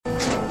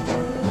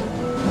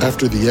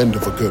After the end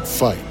of a good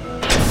fight,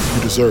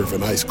 you deserve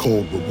an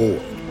ice-cold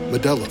reward.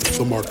 Modelo is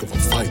the mark of a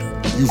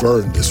fighter. You've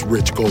earned this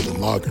rich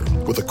golden lager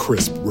with a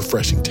crisp,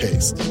 refreshing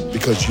taste.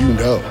 Because you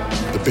know,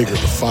 the bigger the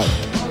fight,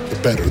 the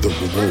better the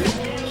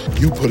reward.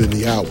 You put in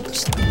the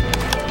hours,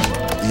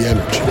 the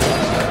energy,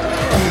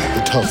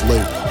 the tough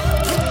labor.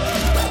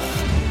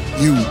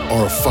 You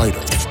are a fighter,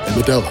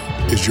 and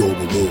Modelo is your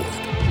reward.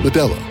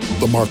 Modelo,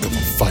 the mark of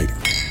a fighter.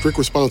 Drink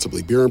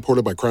responsibly. Beer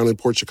imported by Crown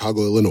Imports,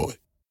 Chicago, Illinois.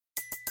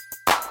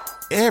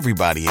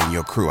 Everybody in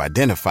your crew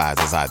identifies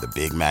as either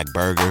Big Mac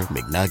Burger,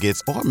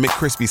 McNuggets, or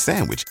McCrispy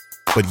Sandwich.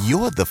 But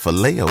you're the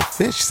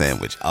Filet-O-Fish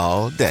Sandwich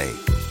all day.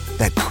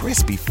 That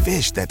crispy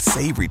fish, that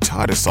savory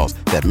tartar sauce,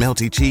 that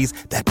melty cheese,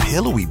 that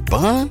pillowy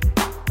bun.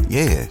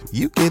 Yeah,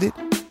 you get it.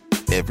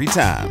 Every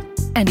time.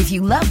 And if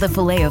you love the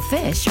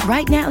Filet-O-Fish,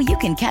 right now you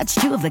can catch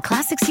two of the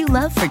classics you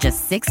love for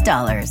just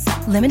 $6.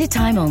 Limited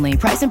time only.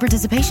 Price and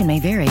participation may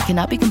vary.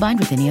 Cannot be combined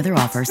with any other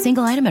offer.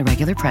 Single item at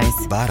regular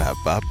price.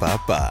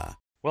 Ba-da-ba-ba-ba.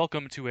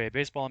 Welcome to a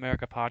Baseball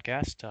America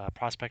podcast,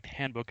 Prospect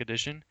Handbook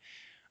edition.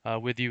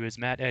 With you is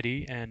Matt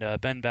Eddy and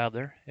Ben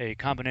Badler, a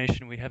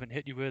combination we haven't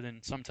hit you with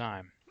in some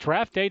time.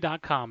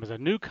 DraftDay.com is a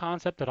new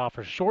concept that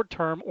offers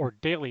short-term or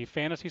daily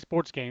fantasy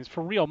sports games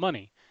for real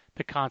money.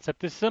 The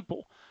concept is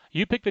simple.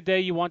 You pick the day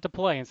you want to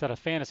play instead of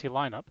fantasy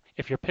lineup.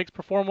 If your picks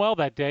perform well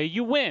that day,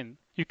 you win.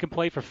 You can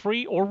play for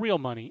free or real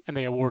money, and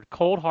they award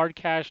cold hard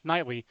cash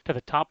nightly to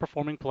the top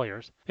performing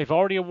players. They've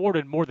already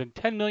awarded more than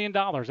 $10 million,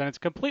 and it's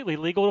completely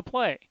legal to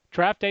play.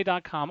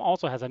 DraftDay.com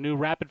also has a new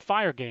rapid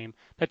fire game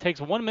that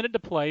takes 1 minute to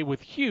play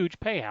with huge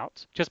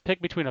payouts. Just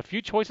pick between a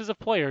few choices of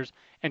players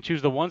and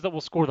choose the ones that will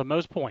score the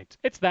most points.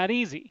 It's that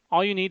easy.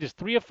 All you need is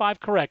 3 of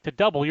 5 correct to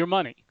double your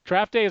money.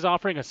 DraftDay is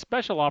offering a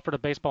special offer to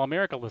Baseball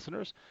America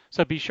listeners,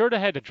 so be sure to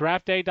head to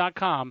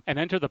DraftDay.com and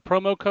enter the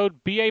promo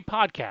code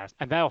BAPodcast,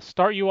 and that'll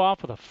start you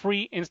off with a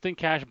free instant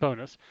cash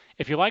bonus.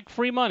 If you like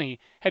free money,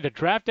 head to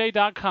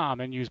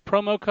DraftDay.com and use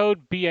promo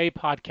code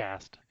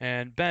BAPodcast.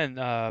 And Ben,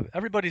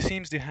 everybody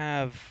seems to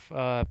have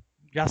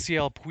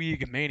Yasiel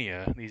Puig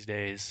mania these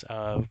days.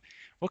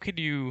 What can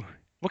you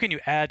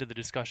add to the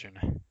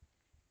discussion?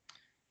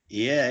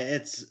 Yeah,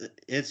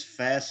 it's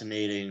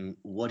fascinating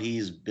what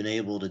he's been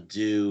able to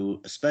do,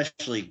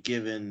 especially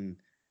given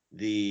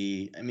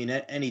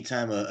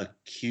anytime a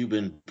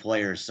Cuban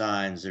player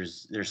signs,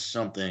 there's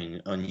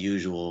something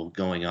unusual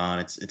going on.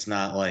 It's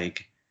not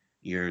like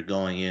you're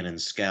going in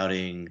and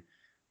scouting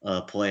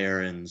a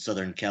player in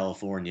Southern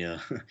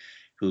California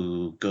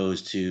who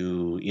goes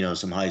to,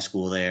 some high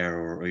school there,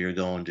 or you're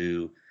going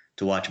to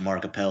watch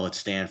Mark Appel at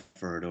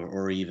Stanford,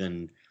 or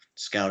even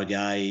scout a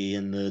guy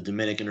in the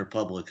Dominican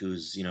Republic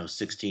who's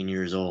 16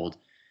 years old.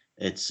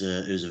 It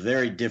was a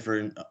very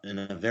different and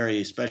a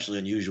very especially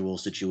unusual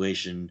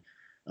situation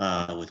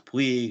with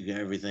Puig.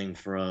 Everything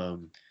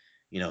from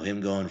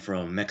him going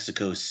from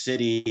Mexico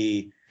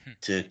City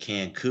to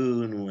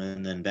Cancun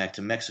and then back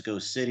to Mexico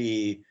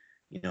City,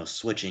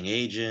 switching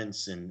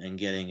agents and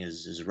getting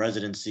his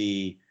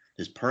residency,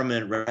 his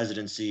permanent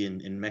residency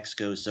in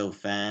Mexico so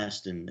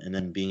fast, and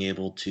then being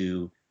able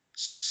to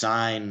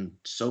sign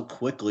so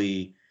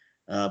quickly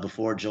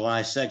before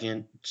July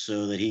 2nd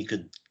so that he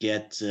could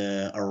get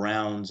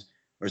around,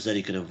 or so that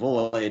he could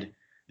avoid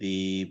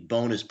the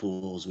bonus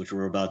pools, which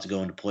were about to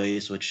go into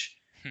place, which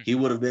he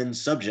would have been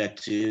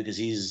subject to because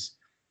he's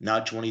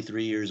not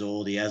 23 years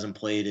old. He hasn't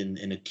played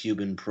in a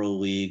Cuban pro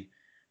league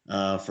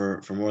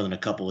for more than a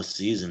couple of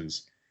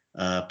seasons,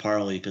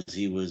 partly because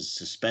he was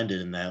suspended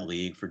in that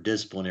league for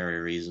disciplinary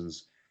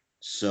reasons.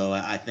 So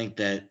I think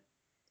that,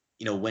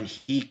 when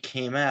he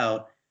came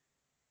out,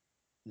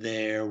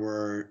 there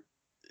were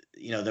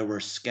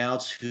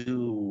scouts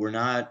who were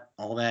not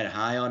all that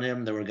high on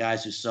him. There were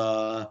guys who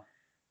saw,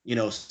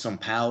 some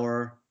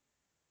power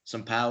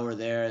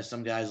there.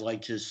 Some guys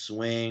liked his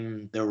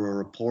swing. There were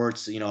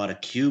reports, out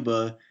of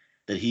Cuba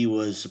that he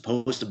was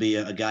supposed to be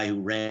a guy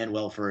who ran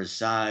well for his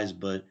size,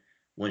 but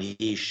when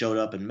he showed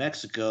up in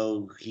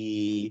Mexico,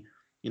 he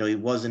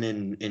wasn't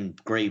in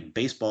great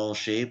baseball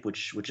shape,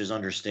 which is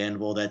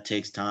understandable. That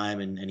takes time,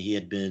 and he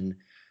had been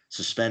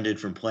suspended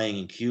from playing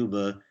in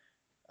Cuba.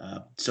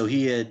 So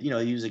he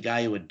was a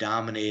guy who had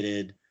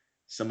dominated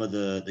some of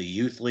the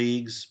youth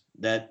leagues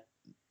that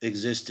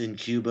exist in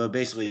Cuba.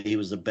 Basically, he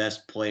was the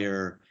best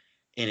player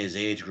in his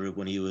age group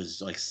when he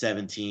was like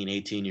 17,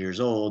 18 years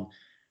old.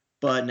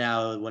 But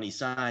now when he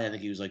signed, I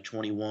think he was like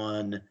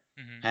 21,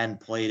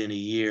 hadn't played in a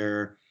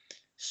year.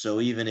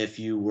 So even if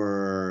you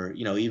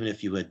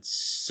had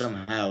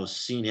somehow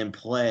seen him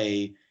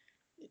play,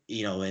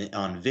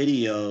 on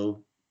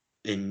video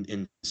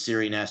in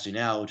Serie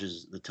Nacional, which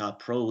is the top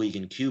pro league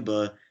in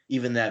Cuba,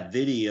 even that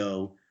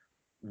video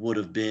would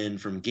have been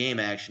from game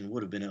action,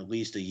 would have been at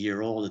least a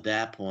year old at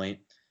that point.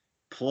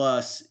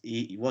 Plus,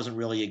 he wasn't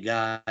really a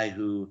guy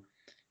who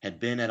had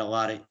been at a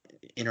lot of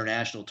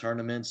international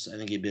tournaments. I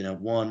think he'd been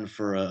at one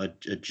for a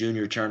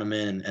junior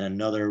tournament and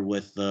another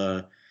with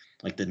the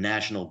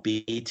national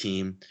B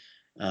team.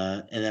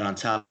 And then on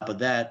top of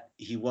that,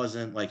 he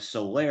wasn't like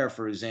Soler,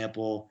 for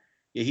example.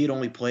 He had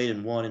only played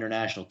in one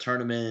international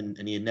tournament,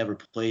 and he had never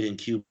played in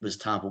Cuba's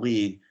top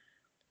league.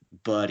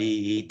 but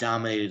he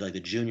dominated like the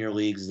junior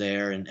leagues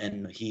there,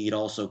 and he'd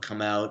also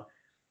come out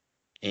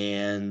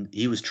and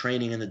he was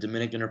training in the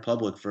Dominican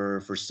Republic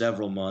for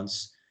several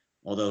months.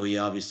 Although he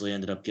obviously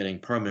ended up getting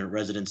permanent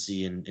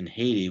residency in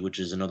Haiti, which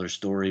is another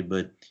story.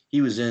 But he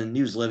was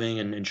living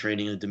and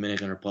training in the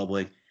Dominican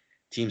Republic.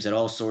 Teams had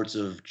all sorts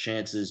of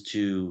chances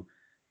to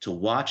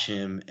watch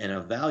him and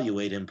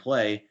evaluate him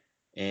play.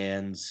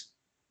 And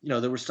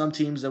there were some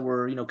teams that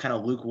were kind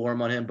of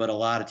lukewarm on him, but a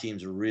lot of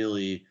teams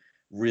really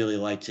really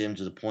liked him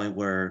to the point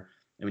where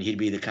I mean he'd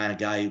be the kind of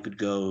guy who could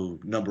go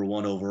number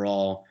one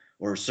overall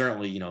or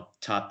certainly,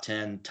 top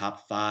 10,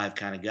 top 5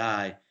 kind of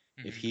guy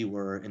if Hmm. he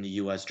were in the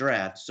US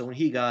draft. So when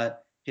he got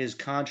his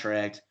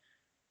contract,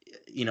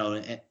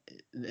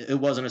 it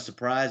wasn't a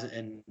surprise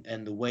and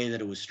the way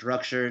that it was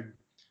structured,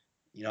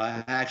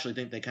 I actually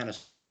think they kind of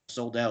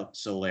sold out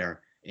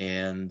Soler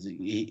and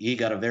he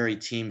got a very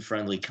team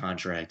friendly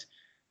contract.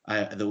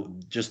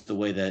 Just the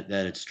way that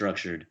it's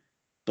structured.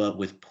 But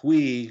with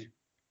Puig,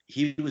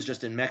 he was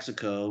just in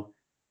Mexico.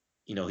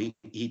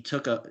 He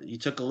took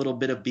a little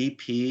bit of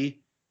BP,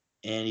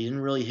 and he didn't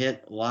really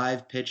hit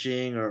live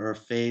pitching or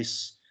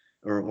face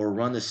or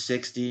run the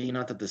 60.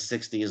 Not that the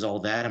 60 is all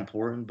that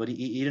important, but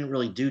he didn't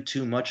really do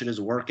too much in his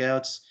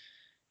workouts.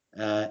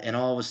 And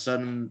all of a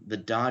sudden, the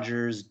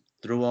Dodgers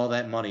threw all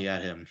that money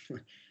at him.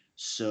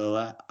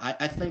 So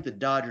I think the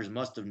Dodgers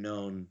must have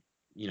known.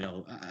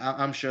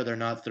 I'm sure they're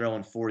not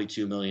throwing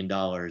 $42 million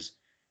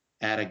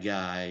at a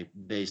guy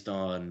based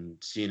on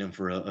seeing him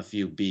for a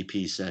few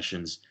BP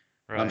sessions.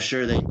 I'm Right.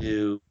 sure they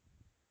knew,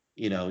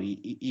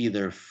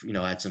 either,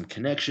 had some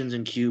connections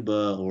in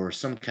Cuba or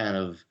some kind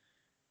of,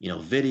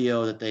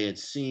 video that they had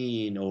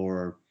seen,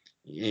 or,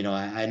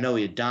 I know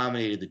he had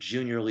dominated the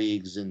junior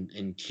leagues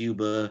in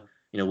Cuba.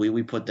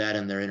 We put that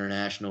in their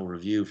international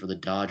review for the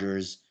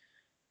Dodgers,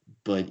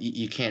 but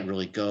you can't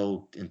really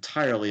go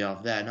entirely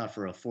off that, not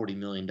for a $40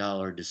 million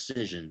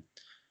decision.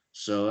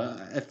 So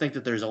I think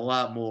that there's a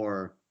lot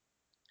more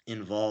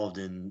involved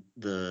in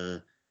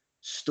the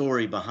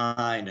story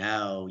behind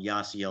how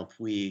Yasiel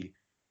Puig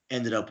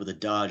ended up with the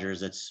Dodgers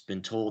that's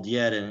been told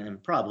yet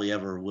and probably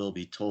ever will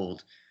be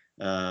told.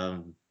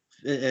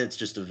 It's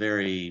just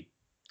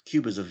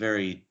Cuba's a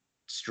very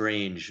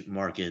strange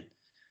market,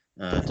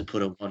 to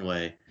put it one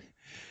way.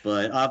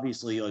 But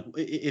obviously, like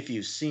if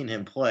you've seen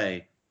him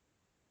play,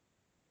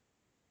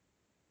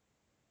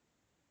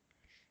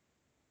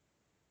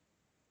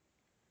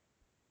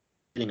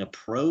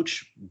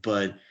 approach,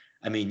 but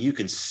I mean, you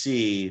can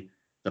see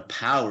the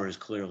power is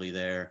clearly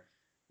there.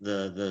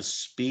 The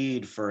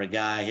speed for a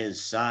guy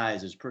his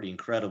size is pretty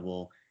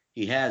incredible.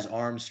 He has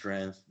arm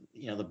strength.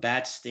 The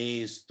bat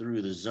stays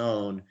through the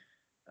zone.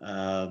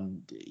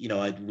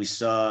 We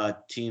saw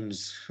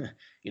teams,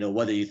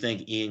 whether you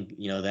think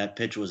that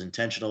pitch was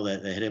intentional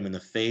that hit him in the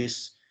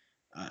face.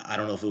 I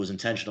don't know if it was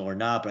intentional or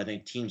not, but I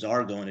think teams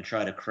are going to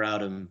try to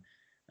crowd him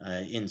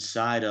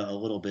inside a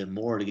little bit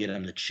more to get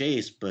him to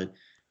chase. But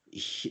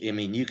I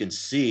mean, you can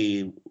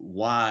see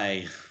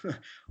why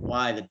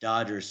why the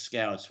Dodgers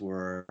scouts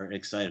were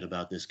excited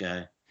about this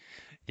guy.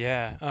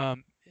 Yeah.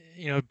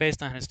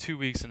 Based on his 2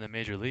 weeks in the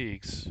major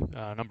leagues,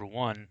 number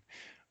one,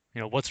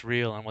 what's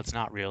real and what's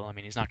not real. I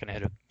mean, he's not going to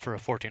hit for a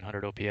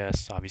 1400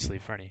 OPS, obviously,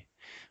 for any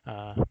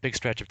big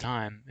stretch of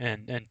time.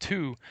 And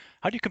two,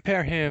 how do you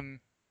compare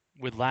him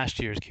with last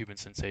year's Cuban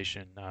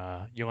sensation,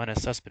 Yoenis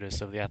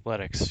Cespedes of the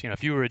Athletics?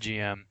 If you were a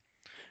GM,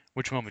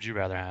 which one would you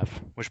rather have?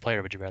 Which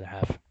player would you rather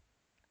have?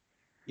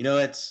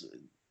 It's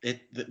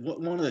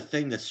one of the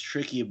things that's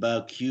tricky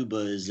about Cuba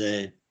is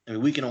that I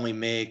mean we can only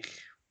make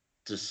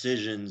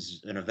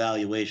decisions and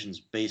evaluations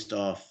based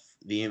off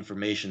the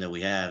information that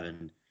we have.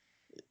 And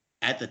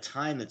at the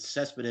time that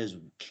Cespedes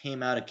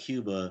came out of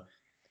Cuba,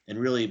 and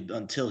really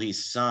until he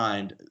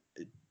signed,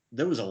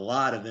 there was a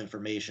lot of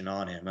information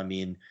on him. I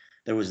mean,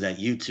 there was that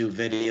YouTube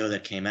video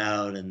that came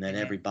out, and then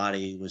Hmm.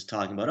 everybody was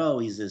talking about, oh,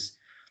 he's this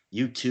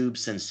YouTube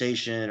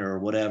sensation or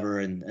whatever,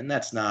 and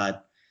that's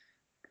not.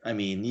 I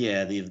mean,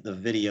 yeah, the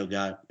video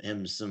got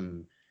him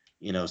some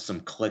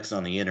clicks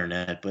on the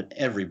internet, but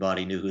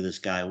everybody knew who this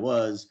guy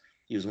was.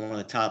 He was one of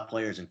the top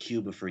players in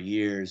Cuba for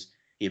years.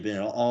 He had been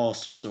in all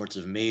sorts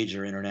of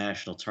major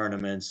international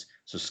tournaments,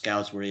 so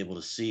scouts were able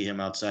to see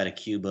him outside of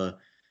Cuba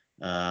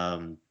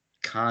um,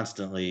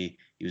 constantly.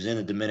 He was in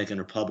the Dominican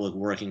Republic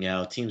working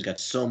out. Teams got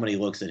so many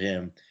looks at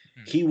him.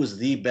 He was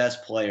the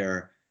best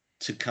player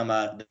to come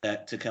out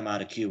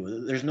of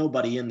Cuba. There's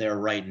nobody in there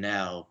right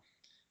now,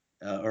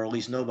 or at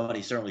least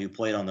nobody certainly who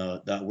played on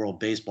that World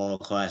Baseball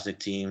Classic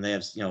team. They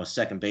have a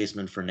second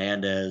baseman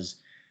Fernandez,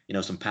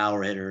 some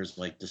power hitters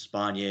like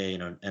Despaigne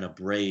and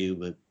Abreu,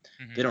 but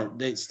Hmm.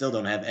 they still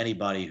don't have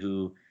anybody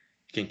who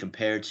can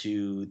compare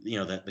to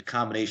the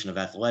combination of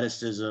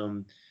athleticism,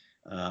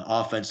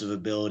 offensive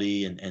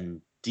ability,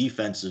 and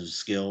defensive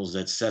skills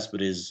that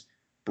Cespedes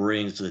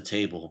brings to the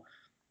table.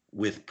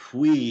 With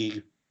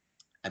Puig,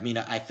 I mean,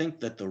 I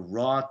think that the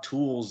raw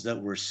tools that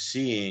we're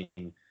seeing,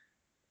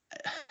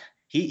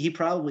 he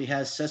probably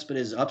has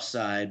Cespedes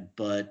upside,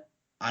 but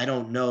I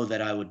don't know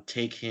that I would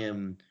take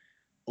him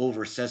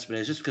over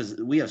Cespedes just because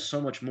we have so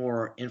much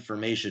more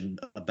information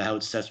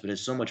about Cespedes,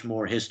 so much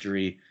more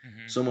history,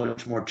 Hmm. so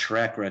much more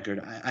track record.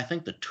 I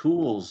think the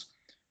tools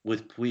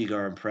with Puig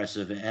are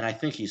impressive, and I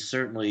think he's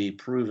certainly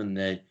proven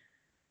that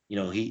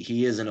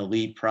he is an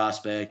elite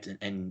prospect,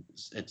 and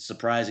it's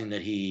surprising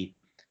that he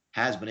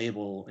has been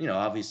able.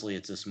 Obviously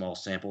it's a small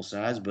sample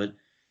size, but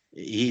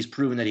he's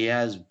proven that he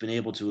has been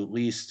able to at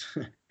least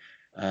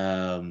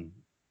um,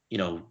 you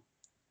know,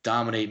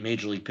 dominate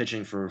major league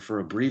pitching for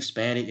a brief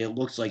span. It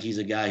looks like he's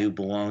a guy who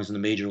belongs in the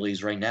major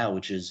leagues right now,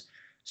 which is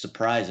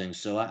surprising.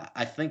 So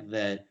I think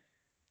that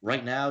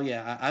right now,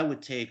 yeah, I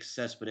would take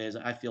Cespedes.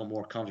 I feel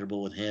more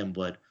comfortable with him,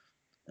 but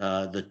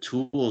the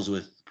tools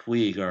with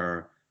Puig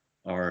are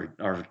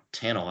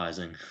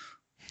tantalizing.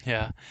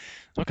 Yeah.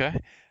 Okay.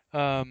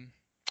 Um,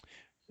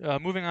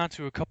 Moving on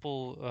to a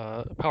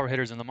couple power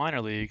hitters in the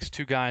minor leagues,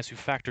 two guys who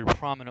factored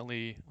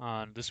prominently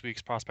on this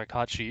week's prospect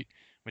hot sheet,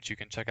 which you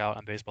can check out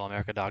on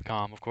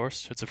baseballamerica.com, of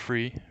course. It's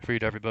free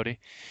to everybody.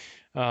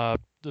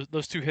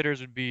 Those two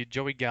hitters would be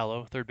Joey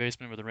Gallo, third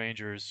baseman with the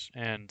Rangers,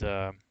 and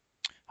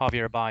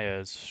Javier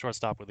Baez,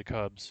 shortstop with the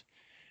Cubs.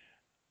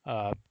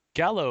 Uh,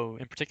 Gallo,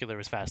 in particular,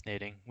 was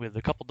fascinating with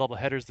a couple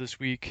doubleheaders this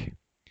week.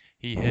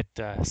 He hit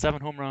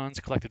 7 home runs,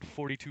 collected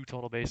 42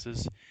 total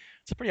bases.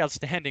 It's a pretty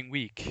outstanding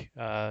week.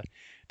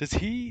 Does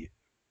he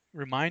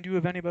remind you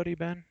of anybody,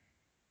 Ben?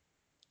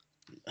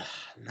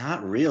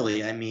 Not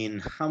really. I mean,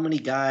 how many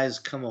guys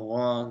come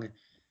along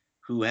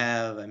who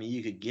have? I mean,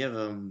 you could give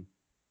them.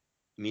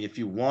 I mean, if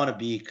you want to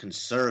be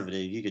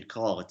conservative, you could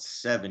call it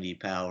 70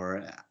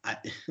 power.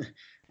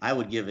 I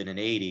would give it an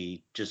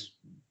 80,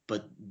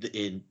 but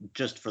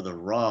just for the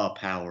raw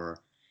power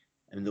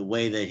and the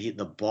way that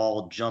the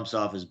ball jumps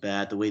off his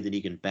bat, the way that he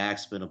can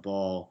backspin a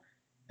ball.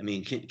 I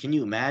mean, can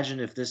you imagine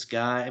if this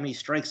guy? I mean, he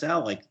strikes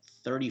out like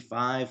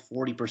 35,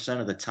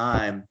 40% of the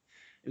time.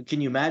 Can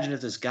you imagine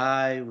if this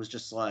guy was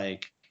just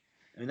like?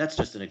 I mean, that's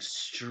just an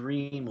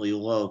extremely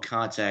low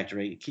contact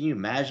rate. Can you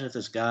imagine if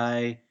this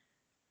guy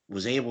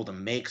was able to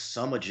make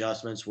some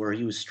adjustments where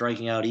he was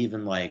striking out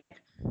even like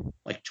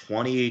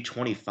 20,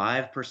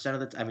 25% of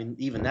the time? I mean,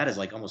 even that is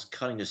like almost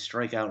cutting his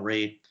strikeout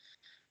rate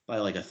by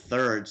like a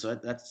third. So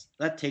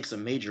that takes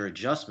some major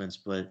adjustments.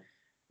 But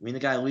I mean, the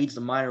guy leads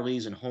the minor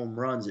leagues in home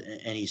runs,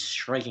 and he's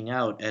striking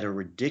out at a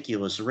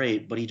ridiculous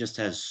rate. But he just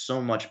has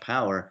so much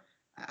power.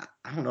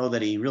 I don't know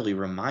that he really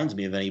reminds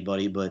me of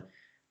anybody, but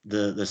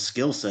the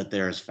skill set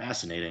there is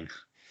fascinating.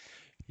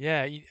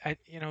 Yeah,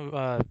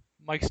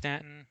 Mike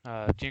Stanton,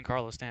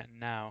 Giancarlo Stanton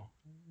now,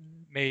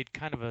 made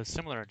kind of a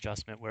similar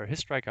adjustment where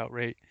his strikeout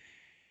rate,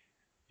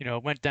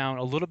 went down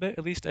a little bit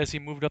at least as he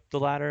moved up the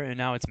ladder, and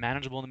now it's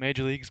manageable in the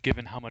major leagues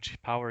given how much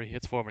power he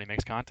hits for when he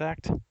makes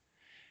contact.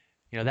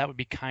 That would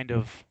be kind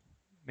of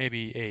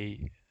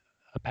maybe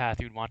a path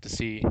you'd want to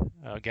see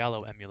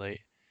Gallo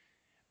emulate,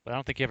 but I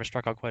don't think he ever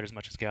struck out quite as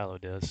much as Gallo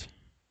does.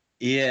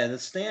 Yeah, the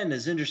stand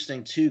is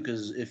interesting too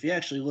because if you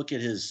actually look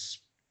at his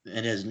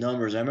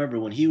numbers, I remember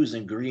when he was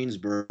in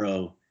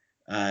Greensboro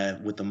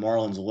with the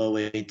Marlins low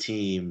A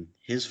team,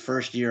 his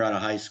first year out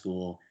of high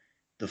school,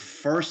 the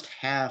first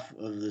half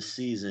of the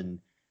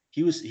season,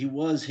 he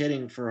was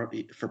hitting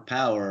for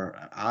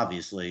power,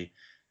 obviously,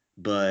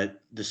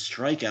 but the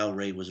strikeout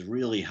rate was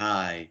really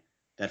high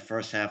that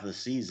first half of the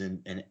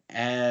season. And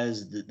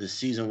as the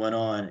season went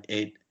on,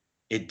 it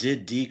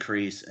did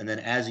decrease. And then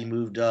as he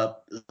moved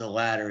up the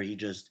ladder, he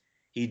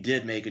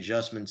did make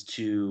adjustments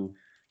to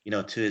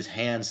his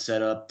hand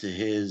setup, to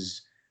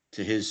his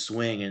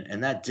swing,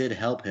 and that did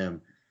help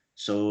him.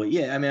 So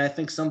yeah, I mean, I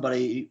think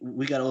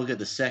we got to look at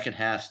the second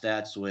half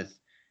stats with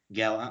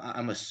Gal.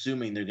 I'm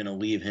assuming they're going to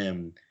leave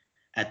him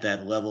at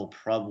that level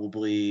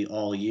probably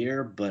all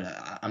year, but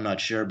I'm not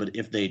sure. But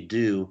if they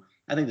do,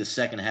 I think the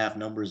second half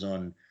numbers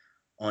on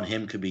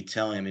him could be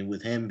telling. I mean,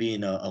 with him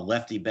being a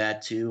lefty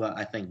bat too,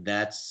 I think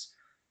that's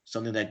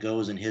something that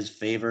goes in his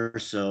favor.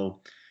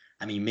 So,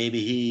 I mean,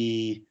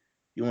 maybe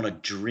you want to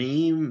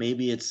dream.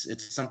 Maybe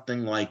it's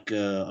something like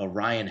a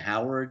Ryan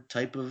Howard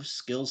type of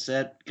skill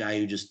set, guy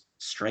who just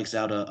strikes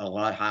out a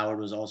lot. Howard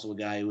was also a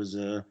guy who was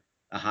a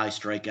high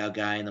strikeout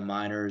guy in the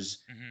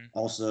minors. Hmm.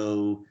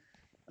 Also,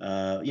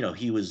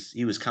 he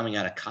was coming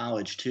out of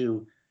college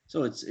too.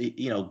 So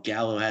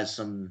Gallo has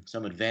some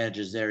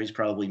advantages there. He's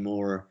probably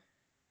more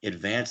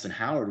advanced than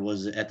Howard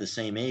was at the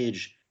same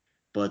age,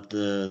 but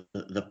the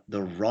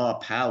raw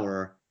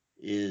power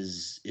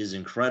is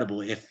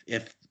incredible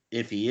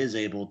if he is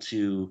able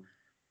to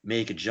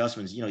make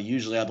adjustments.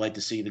 Usually I'd like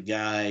to see the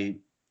guy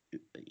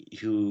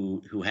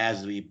who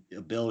has the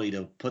ability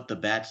to put the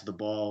bat to the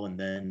ball and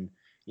then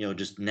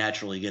just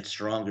naturally get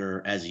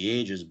stronger as he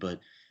ages. But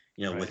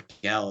Right. with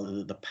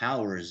Gallo, the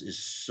power is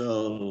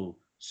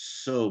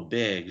so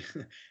big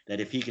that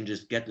if he can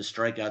just get the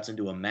strikeouts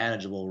into a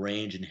manageable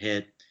range and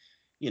hit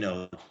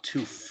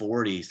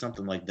 240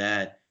 something like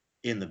that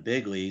in the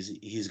big leagues,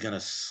 he's gonna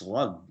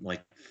slug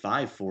like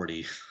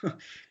 540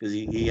 because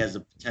he has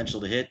the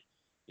potential to hit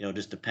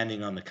just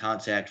depending on the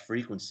contact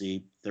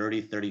frequency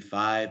 30,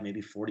 35,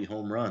 maybe 40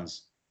 home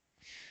runs.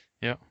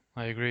 Yeah,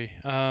 I agree.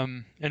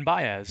 And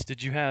Baez,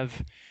 did you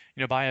have,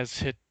 Baez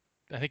hit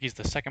I think he's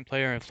the second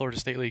player in Florida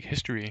State League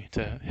history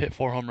to hit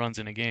 4 home runs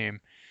in a game.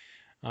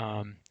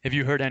 Have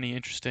you heard any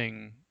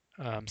interesting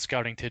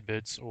scouting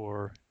tidbits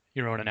or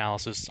your own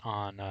analysis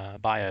on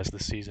Baez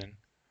this season?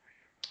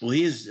 Well,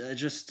 he's I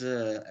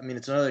mean,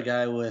 it's another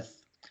guy I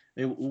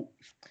mean,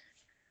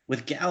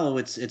 with Gallo,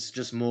 it's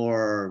just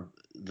more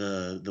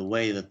the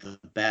way that the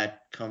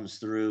bat comes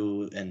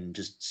through and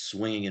just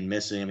swinging and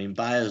missing. I mean,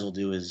 Baez will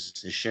do his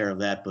share of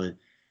that, but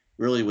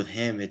really with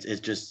him, it's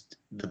just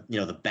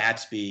the bat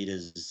speed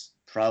is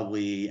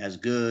probably as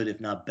good, if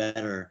not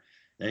better,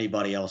 than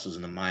anybody else's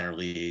in the minor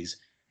leagues.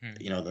 Hmm.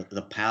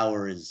 The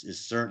power is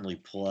certainly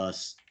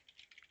plus,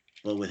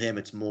 but with him,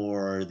 it's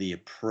more the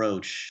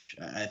approach.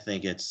 I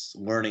think it's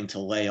learning to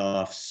lay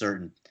off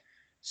certain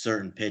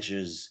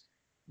pitches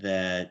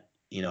that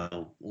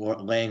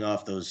laying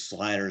off those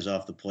sliders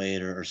off the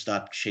plate, or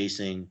stop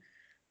chasing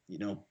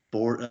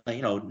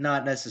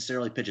not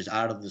necessarily pitches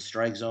out of the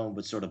strike zone,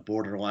 but sort of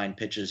borderline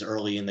pitches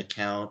early in the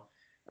count,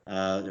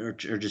 or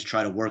just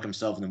try to work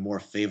himself into more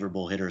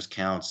favorable hitters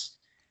counts.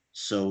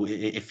 So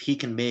if he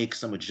can make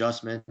some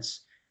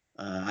adjustments,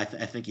 I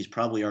think he's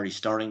probably already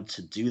starting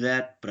to do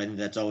that. But I think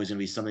that's always going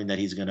to be something that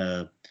he's going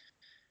to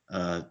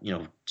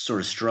sort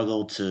of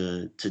struggle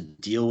to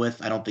deal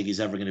with. I don't think he's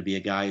ever going to be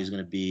a guy who's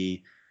going to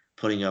be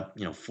putting up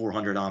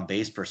 400 on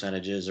base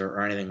percentages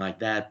or anything like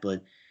that.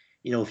 But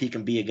if he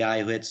can be a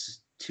guy who hits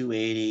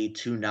 280,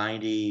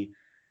 290,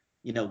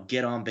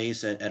 get on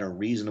base at a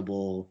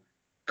reasonable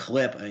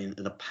clip, I mean,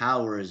 the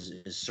power is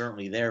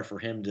certainly there for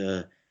him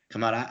to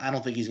come out. I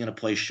don't think he's going to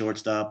play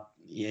shortstop.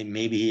 Yeah,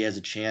 maybe he has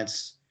a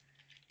chance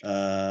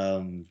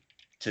to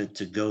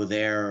go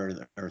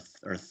there,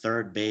 or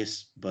third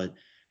base, but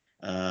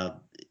uh,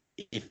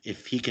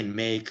 if he can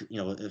make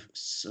a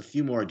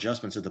few more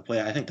adjustments at the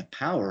plate, I think the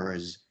power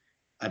is.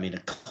 I mean,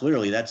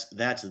 clearly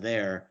that's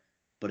there,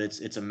 but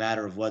it's a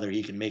matter of whether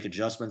he can make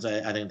adjustments.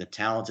 I think the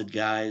talented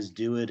guys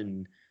do it,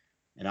 and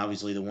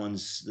obviously the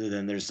ones.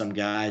 Then there's some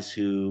guys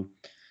who,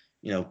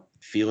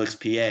 Felix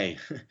Pa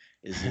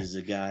is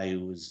a guy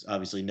who was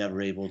obviously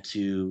never able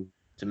to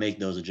make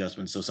those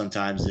adjustments. So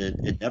sometimes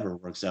it never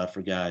works out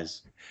for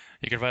guys.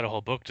 You could write a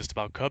whole book just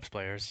about Cubs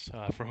players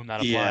for whom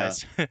that Yeah,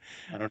 applies.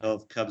 I don't know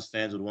if Cubs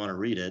fans would want to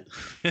read it.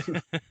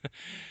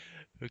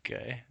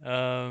 Okay.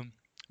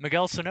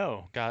 Miguel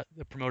Sano got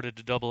promoted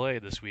to Double A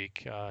this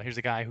week. Here's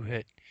a guy who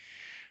hit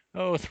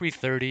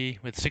 330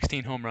 with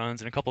 16 home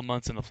runs in a couple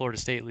months in the Florida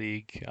State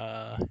League.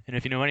 And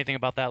if you know anything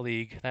about that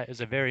league, that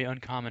is a very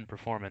uncommon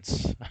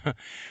performance.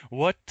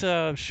 What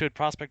should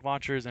prospect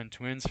watchers and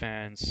Twins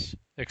fans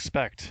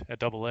expect at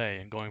Double A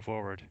and going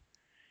forward?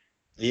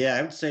 Yeah,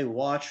 I would say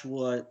watch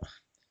what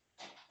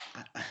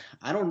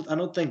I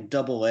don't think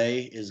Double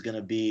A is going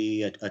to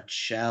be a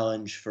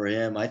challenge for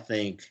him. I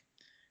think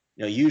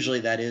usually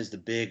that is the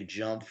big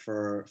jump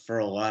for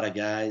a lot of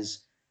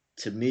guys.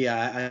 To me,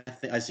 I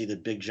see the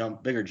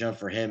bigger jump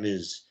for him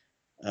is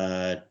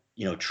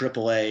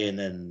Triple A, and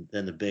then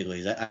the big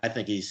leagues. I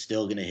think he's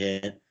still going to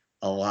hit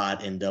a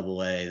lot in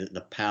Double A.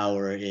 The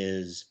power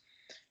is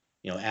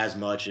as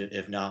much,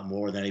 if not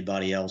more, than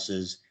anybody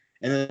else's.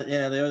 And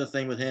then, the other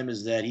thing with him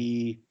is that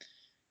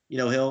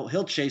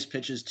he'll chase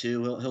pitches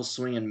too. He'll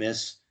swing and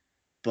miss,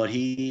 but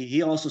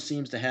he also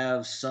seems to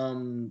have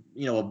some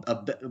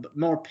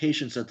more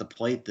patience at the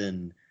plate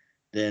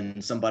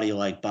than somebody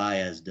like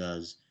Baez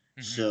does.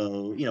 Hmm.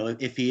 So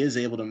if he is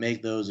able to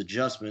make those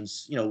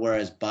adjustments,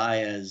 whereas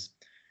Baez,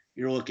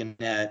 you're looking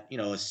at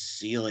a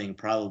ceiling,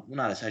 probably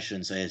not. I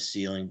shouldn't say a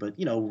ceiling, but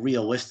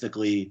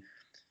realistically,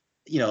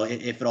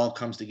 if it all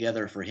comes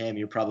together for him,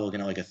 you're probably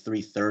looking at like a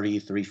 330,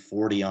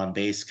 340 on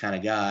base kind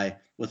of guy,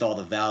 with all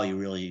the value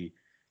really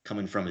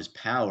coming from his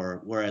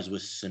power. Whereas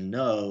with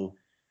Sano,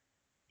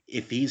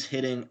 if he's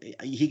hitting,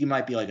 he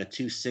might be like a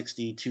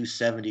 260,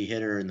 270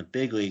 hitter in the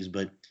big leagues,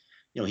 but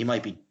he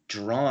might be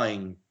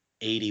drawing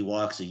 80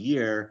 walks a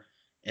year,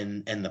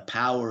 and the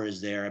power is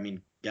there. I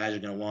mean, guys are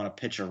going to want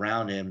to pitch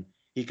around him.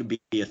 He could be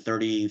a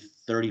 30,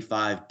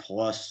 35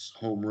 plus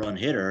home run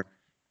hitter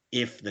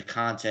if the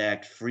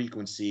contact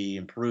frequency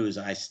improves.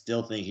 I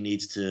still think he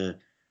needs to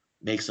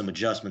make some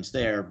adjustments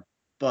there.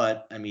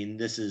 But I mean,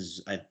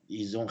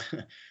 he's only,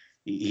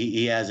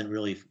 he hasn't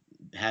really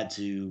had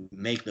to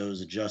make those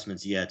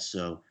adjustments yet.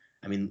 So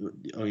I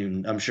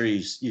mean, I'm sure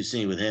you've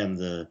seen with him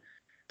the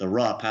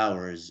raw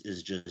power is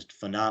just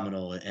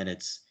phenomenal, and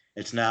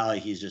it's not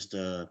like he's just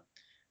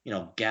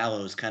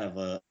Gallo's kind of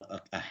a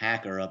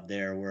hacker up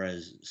there,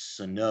 whereas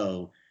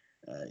Sano,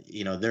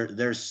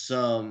 there's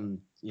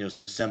some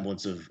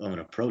semblance of an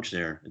approach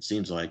there. It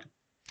seems like.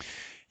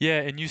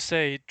 Yeah, and you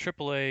say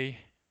AAA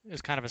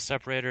is kind of a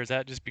separator. Is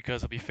that just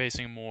because he'll be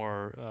facing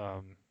more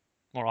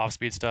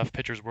off-speed stuff,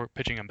 pitchers work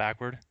pitching him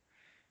backward?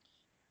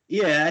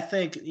 Yeah, I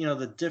think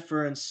the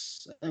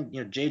difference. I think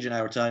JJ and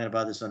I were talking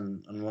about this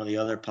on one of the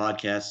other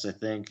podcasts, I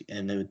think,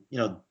 and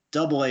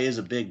Double A is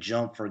a big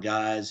jump for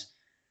guys,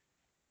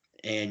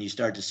 and you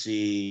start to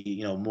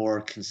see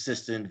more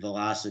consistent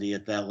velocity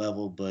at that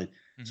level. But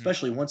Hmm.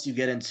 especially once you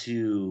get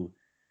into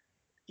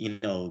you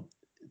know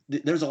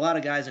there's a lot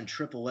of guys in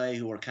AAA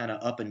who are kind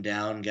of up and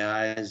down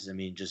guys. I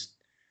mean, just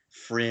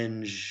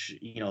fringe,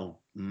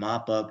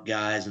 mop up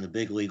guys in the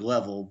big league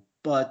level,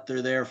 but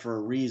they're there for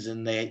a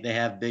reason. They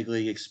have big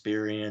league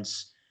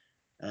experience.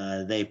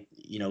 They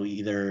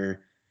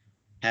either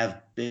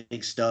have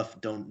big stuff,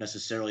 don't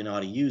necessarily know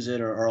how to use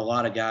it, or a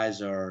lot of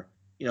guys are,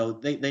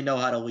 they know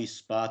how to at least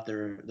spot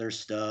their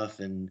stuff,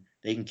 and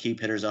they can keep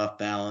hitters off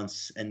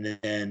balance. And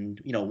then,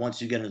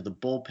 once you get into the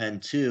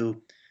bullpen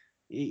too,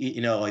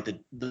 like the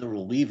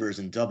relievers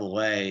in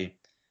Double A.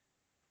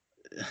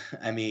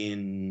 I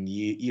mean,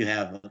 you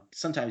have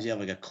sometimes you have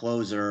like a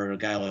closer, a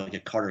guy like a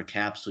Carter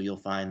Capsule you'll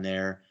find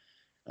there,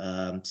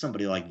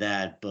 somebody like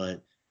that,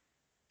 but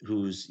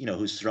who's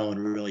throwing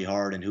really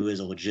hard and who is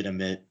a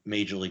legitimate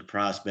major league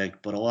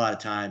prospect. But a lot of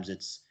times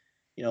it's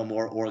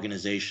more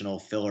organizational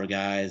filler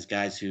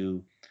guys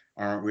who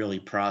aren't really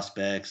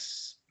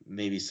prospects,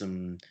 maybe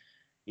some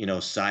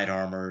side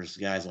armors,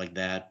 guys like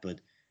that.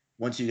 But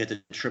once you get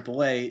to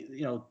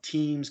AAA,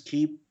 teams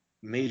keep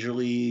major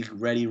league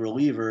ready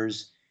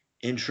relievers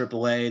in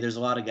AAA. There's a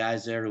lot of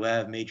guys there who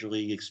have major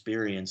league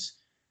experience.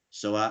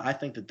 So I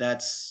think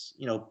that's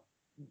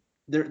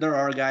there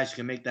are guys who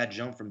can make that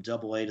jump from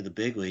Double A to the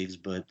big leagues,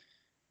 but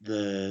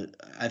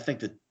I think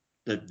that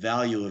the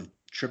value of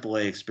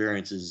AAA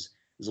experience is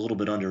a little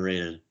bit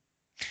underrated.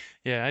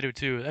 Yeah, I do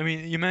too. I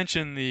mean, you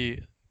mentioned the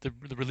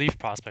relief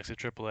prospects at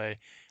AAA.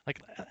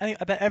 Like, I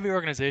bet every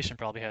organization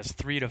probably has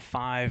 3 to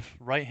 5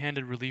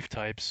 right-handed relief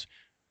types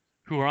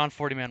who are on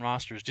 40-man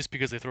rosters just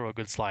because they throw a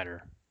good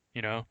slider,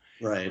 you know?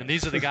 Right. And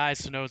these are the guys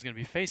Sano's going to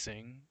be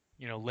facing,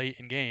 late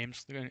in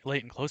games,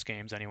 late in close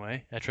games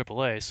anyway, at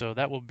AAA. So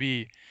that will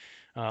be,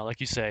 like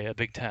you say, a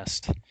big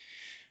test.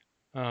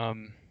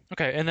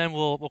 Okay, and then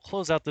we'll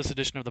close out this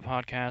edition of the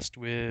podcast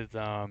with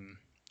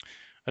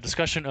a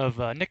discussion of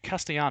Nick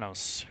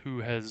Castellanos, who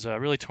has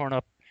really torn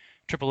up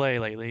AAA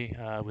lately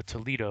with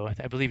Toledo.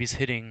 I believe he's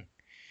hitting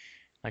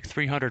like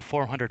 300,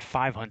 400,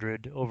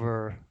 500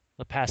 over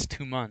the past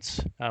 2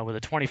 months with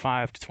a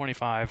 25 to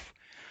 25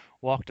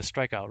 walk to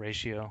strikeout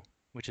ratio,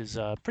 which is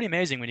pretty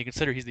amazing when you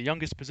consider he's the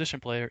youngest position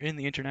player in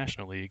the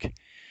International League.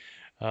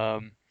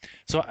 So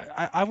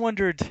I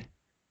wondered,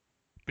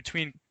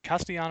 between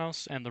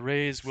Castellanos and the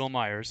Rays' Will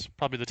Myers,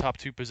 probably the top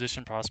 2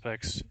 position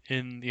prospects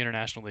in the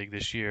International League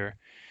this year,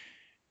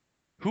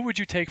 who would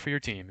you take for your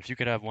team if you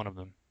could have one of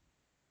them?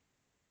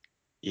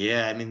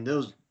 Yeah, I mean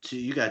those two.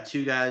 You got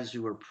two guys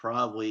who are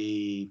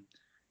probably,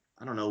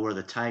 I don't know where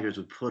the Tigers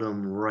would put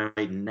them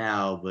right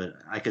now, but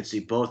I could see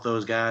both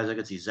those guys. I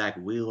could see Zach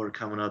Wheeler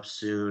coming up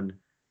soon.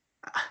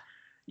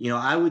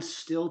 I would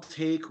still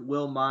take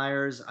Will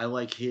Myers. I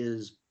like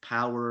his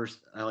powers.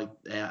 And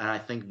I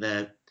think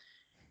that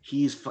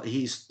he's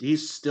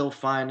still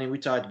finding. We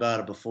talked about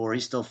it before.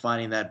 He's still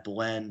finding that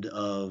blend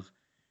of,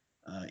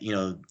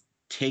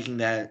 taking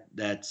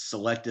that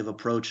selective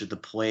approach at the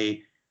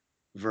plate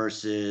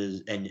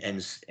versus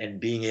and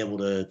being able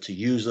to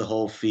use the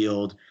whole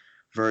field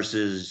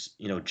versus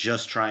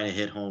just trying to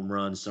hit home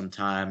runs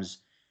sometimes.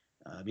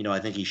 I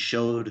think he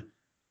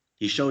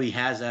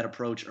has that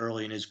approach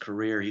early in his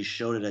career. He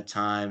showed it at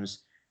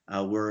times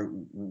where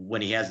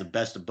when he has the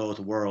best of both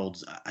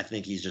worlds. I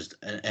think he's just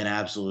an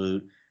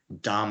absolute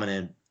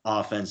dominant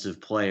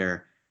offensive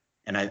player,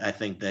 and I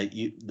think that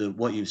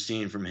what you've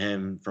seen from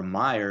him from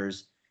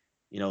Myers,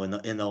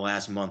 in the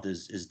last month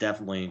is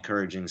definitely an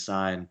encouraging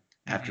sign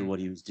after what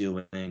he was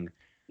doing.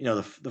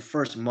 The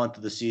first month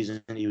of the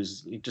season, he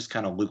just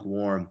kind of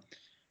lukewarm.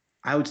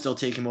 I would still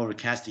take him over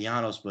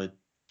Castellanos, but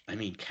I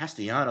mean,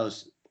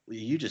 Castellanos,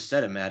 you just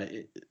said it, Matt.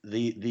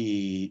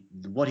 The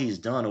what he's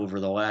done over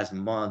the last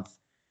month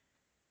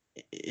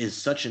is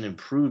such an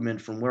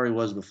improvement from where he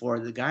was before.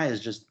 The guy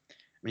is just, I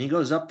mean, he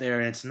goes up there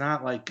and it's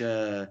not like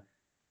a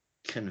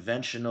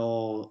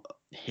conventional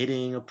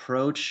hitting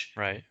approach,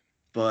 Right.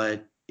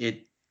 but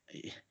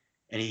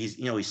and he's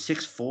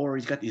 6'4",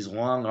 he's got these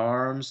long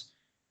arms,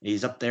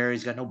 he's up there,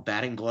 he's got no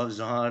batting gloves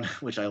on,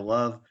 which I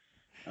love.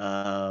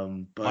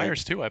 But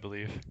Myers too, I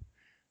believe.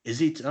 is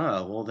he?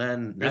 Oh, well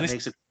then Or at that least,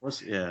 makes it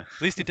close. Yeah.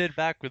 at least he did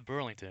back with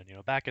Burlington,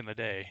 back in the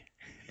day.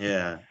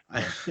 Yeah.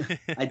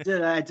 I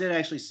did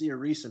actually see a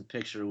recent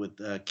picture with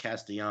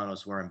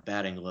Castellanos wearing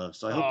batting gloves,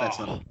 so I hope that's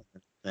not Oh, a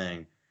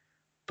thing.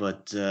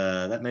 But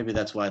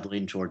that's why I'd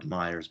lean towards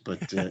Myers.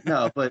 But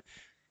no, but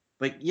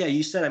yeah,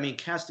 you said, I mean,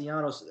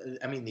 Castellanos,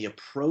 I mean, the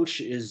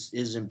approach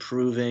is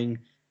improving.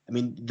 I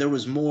mean, there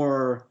was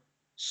more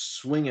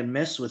swing and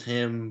miss with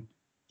him,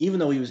 even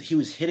though he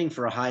was hitting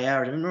for a high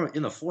average. I remember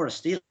in the Florida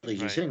State League,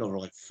 he was right. hitting over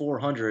like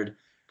 400,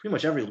 pretty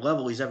much every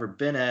level he's ever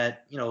been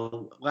at.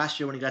 Last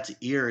year when he got to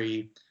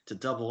Erie to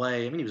Double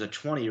A, I mean, he was a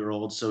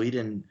 20-year-old, so he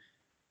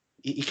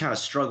kind of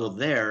struggled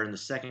there in the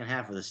second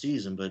half of the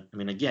season. But I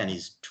mean, again,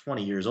 he's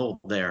 20 years old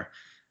there.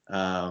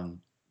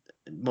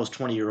 Most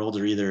 20-year-olds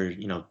are either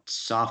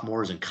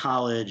sophomores in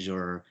college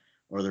or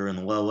they're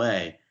in low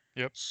A.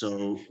 Yep.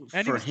 So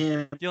And he for was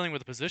him, dealing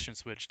with a position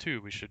switch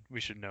too. We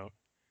should note.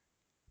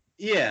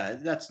 yeah,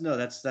 that's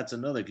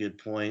another good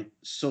point.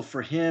 So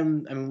for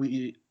him, I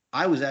mean,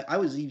 I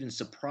was even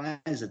surprised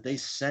that they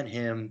sent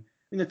him.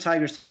 I mean, the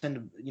Tigers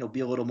tend to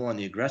be a little more on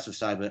the aggressive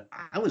side, but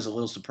I was a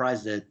little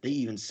surprised that they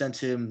even sent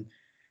him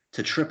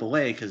to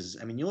AAA, because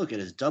I mean, you look at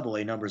his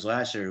AA numbers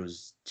last year, it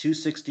was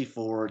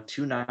 264,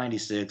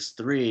 296,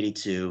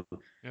 382. I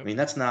Yep. mean,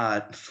 that's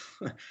not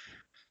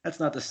that's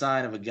not the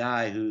sign of a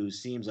guy who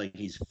seems like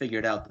he's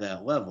figured out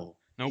that level.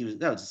 Nope.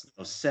 That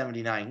was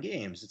 79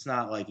 games. It's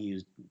not like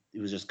he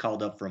was just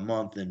called up for a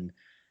month and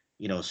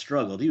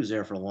struggled. He was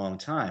there for a long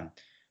time.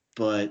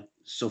 But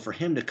so for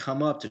him to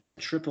come up to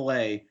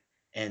AAA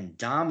and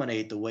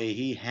dominate the way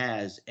he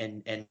has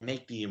and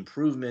make the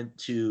improvement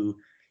to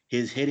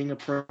his hitting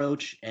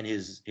approach and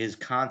his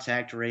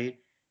contact rate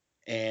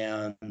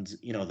and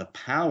the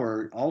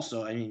power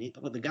also. I mean,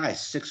 the guy's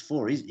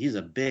 6'4". He's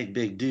a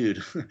big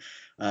dude.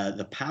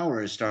 The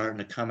power is starting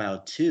to come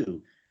out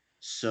too.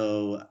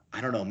 So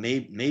I don't know.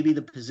 Maybe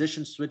the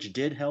position switch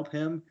did help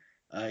him.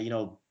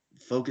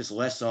 Focus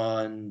less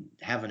on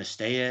having to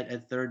stay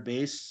at third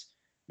base.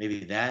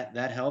 Maybe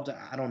that helped.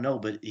 I don't know,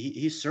 but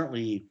he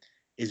certainly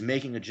is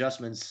making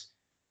adjustments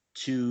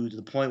to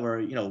the point where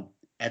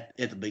at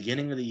the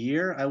beginning of the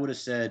year I would have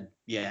said,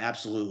 yeah,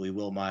 absolutely,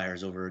 Will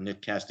Myers over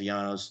Nick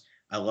Castellanos.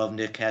 I love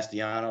Nick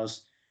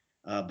Castellanos,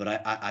 but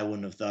I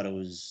wouldn't have thought it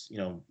was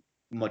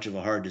much of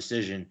a hard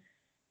decision.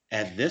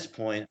 At this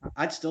point,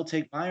 I'd still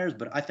take Myers,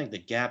 but I think the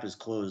gap is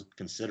closed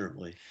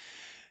considerably.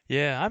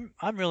 Yeah,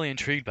 I'm really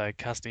intrigued by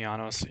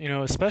Castellanos,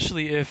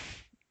 especially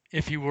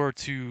if he were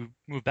to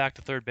move back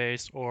to third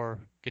base or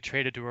get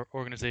traded to an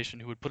organization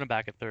who would put him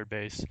back at third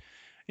base.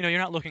 You're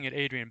not looking at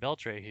Adrian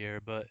Beltre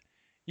here, but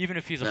even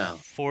if he's a No.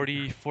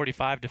 40,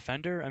 45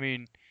 defender, I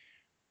mean,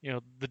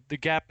 the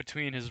gap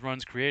between his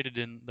runs created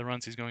and the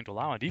runs he's going to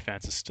allow on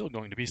defense is still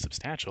going to be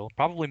substantial,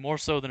 probably more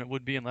so than it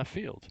would be in left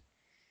field.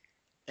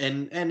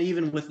 And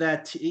even with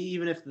that,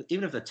 even if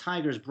the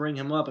Tigers bring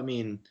him up, I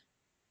mean,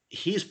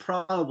 he's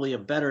probably a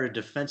better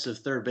defensive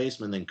third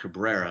baseman than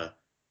Cabrera.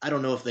 I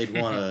don't know if they'd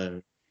want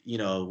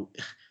to,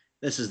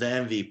 this is the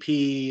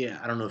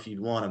MVP. I don't know if you'd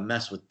want to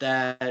mess with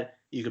that.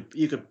 You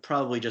could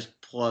probably just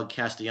plug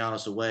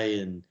Castellanos away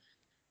in,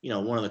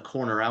 one of the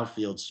corner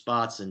outfield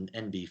spots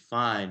and be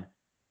fine.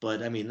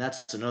 But I mean,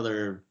 that's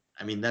another.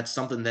 I mean, that's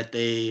something that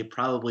they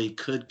probably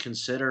could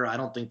consider. I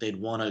don't think they'd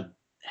want to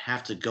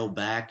have to go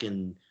back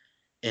and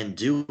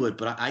do it,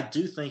 but I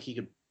do think he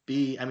could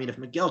be. I mean, if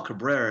Miguel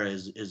Cabrera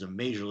is a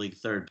major league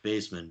third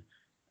baseman,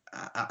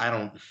 I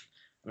don't.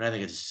 I mean, I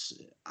think it's.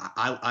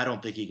 I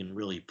don't think he can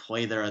really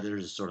play there. They're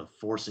just sort of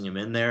forcing him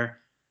in there.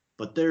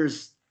 But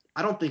there's.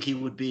 I don't think he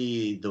would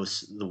be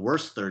the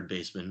worst third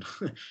baseman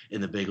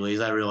in the big leagues.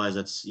 I realize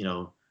that's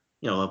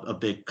a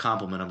big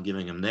compliment I'm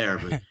giving him there,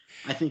 but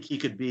I think he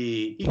could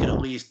be. He could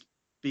at least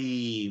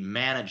be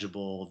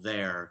manageable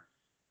there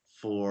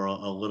for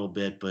a little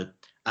bit. But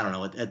I don't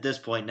know. At this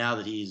point, now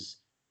that he's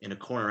in a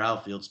corner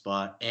outfield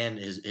spot and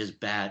his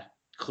bat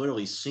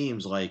clearly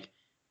seems like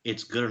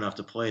it's good enough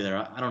to play there,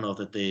 I don't know if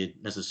that they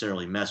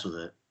necessarily mess with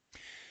it.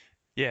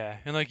 Yeah,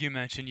 and like you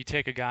mentioned, you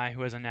take a guy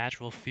who has a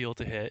natural feel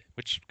to hit,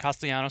 which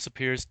Castellanos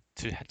appears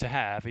to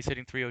have. He's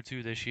hitting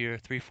 302 this year,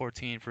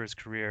 314 for his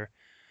career.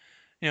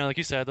 Like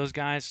you said, those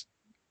guys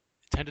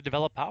tend to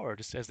develop power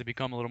just as they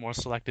become a little more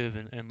selective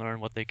and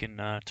learn what they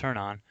can turn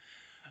on.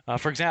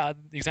 For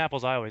example, the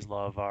examples I always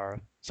love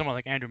are someone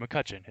like Andrew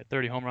McCutchen hit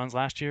 30 home runs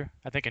last year.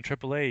 I think in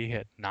AAA he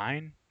hit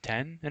 9,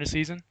 10 in a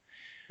season.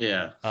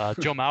 Yeah.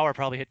 Joe Mauer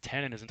probably hit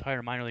 10 in his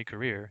entire minor league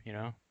career.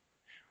 So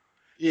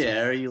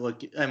Yeah, or you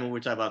look. I mean, we're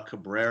talking about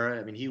Cabrera.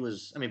 I mean, he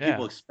was. I mean, yeah,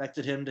 people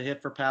expected him to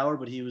hit for power,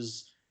 but he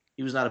was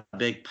not a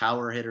big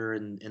power hitter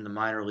in the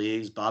minor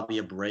leagues.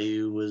 Bobby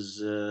Abreu was,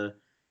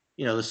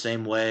 the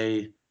same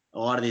way. A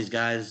lot of these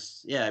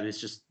guys, yeah, I mean, it's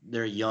just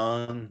they're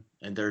young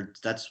and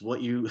that's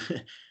what you're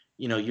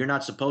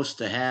not supposed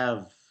to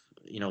have,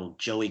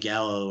 Joey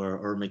Gallo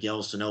or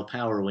Miguel Sano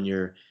power when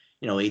you're,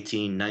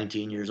 18,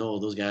 19 years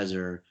old. Those guys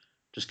are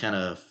just kind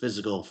of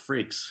physical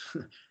freaks.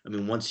 I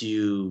mean,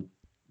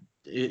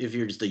 if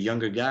you're just a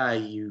younger guy,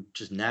 you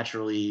just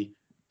naturally,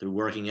 through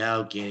working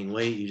out, gaining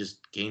weight, you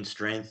just gain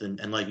strength.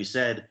 And like you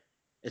said,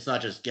 it's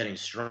not just getting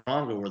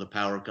stronger where the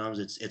power comes.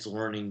 It's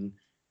learning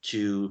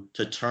to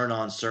turn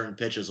on certain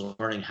pitches,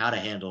 learning how to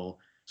handle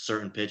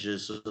certain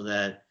pitches, so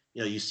that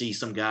you see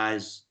some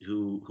guys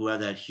who have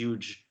that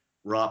huge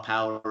raw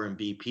power and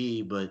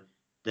BP, but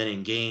then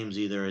in games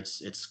either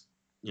it's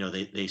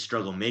they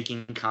struggle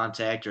making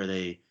contact, or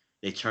they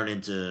turn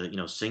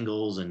into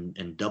singles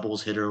and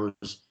doubles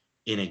hitters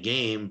in a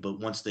game. But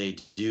once they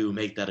do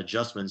make that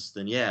adjustments,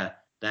 then yeah,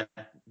 that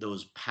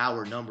those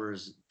power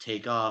numbers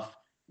take off,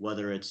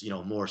 whether it's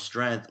more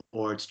strength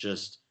or it's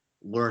just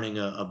learning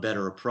a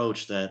better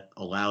approach that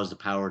allows the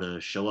power to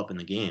show up in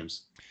the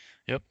games.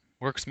 yep.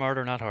 Work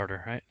smarter, not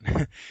harder,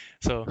 right?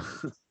 So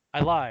I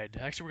lied.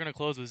 Actually, we're going to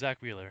close with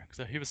Zach Wheeler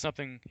because he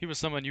was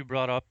someone you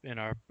brought up in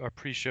our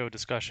pre-show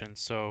discussion.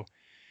 So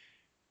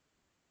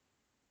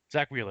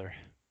Zach Wheeler,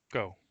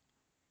 go.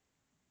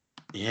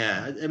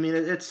 Yeah, I mean,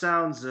 it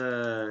sounds,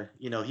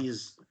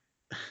 he's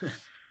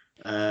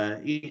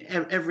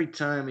every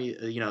time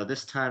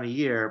this time of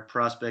year,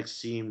 prospects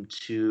seem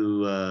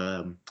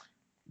to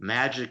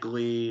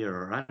magically,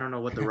 or I don't know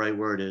what the right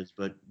word is,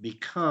 but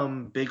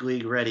become big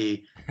league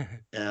ready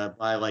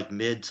by like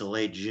mid to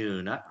late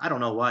June. I don't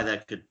know why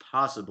that could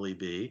possibly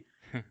be,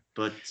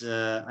 but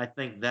I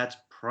think that's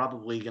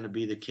probably going to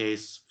be the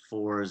case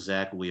for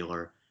Zach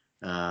Wheeler.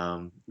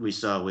 We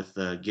saw with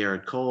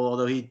Garrett Cole,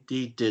 although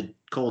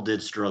Cole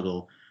did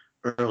struggle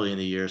early in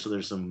the year, so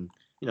there's some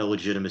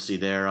legitimacy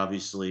there.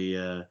 Obviously,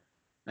 I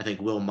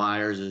think Will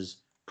Myers is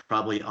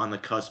probably on the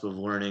cusp of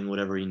learning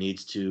whatever he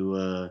needs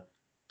to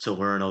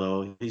learn.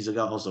 Although he's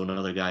also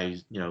another guy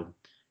who's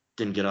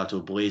didn't get off to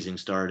a blazing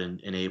start in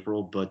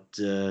April, but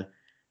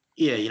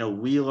yeah,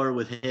 Wheeler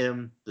with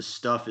him, the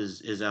stuff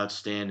is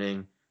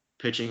outstanding.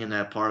 Pitching in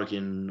that park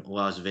in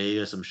Las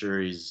Vegas,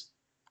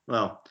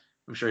 well,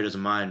 I'm sure he doesn't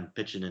mind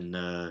pitching in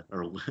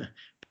or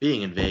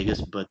being in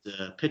Vegas, but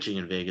pitching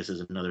in Vegas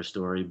is another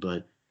story.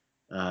 But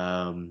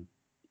um,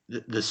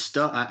 the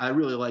stuff I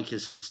really like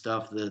his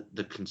stuff.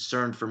 The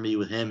concern for me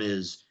with him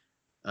is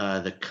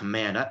the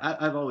command.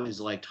 I've always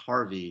liked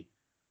Harvey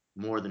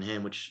more than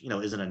him, which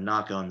isn't a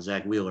knock on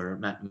Zach Wheeler.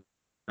 Matt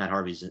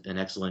Harvey's an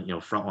excellent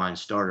frontline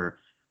starter,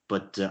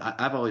 but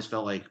I've always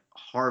felt like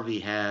Harvey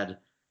had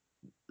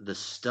the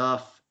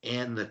stuff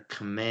and the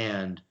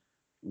command,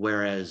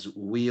 whereas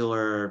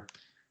Wheeler,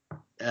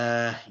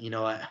 I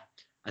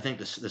think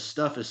the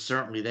stuff is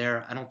certainly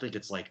there. I don't think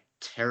it's like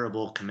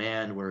terrible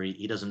command where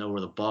he doesn't know where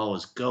the ball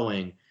is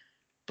going,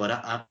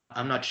 but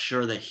I'm not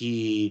sure that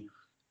he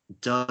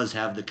does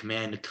have the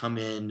command to come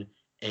in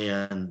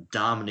and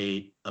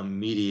dominate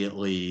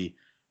immediately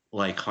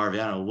like Harvey.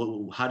 I don't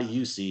know. How do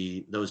you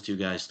see those two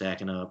guys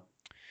stacking up?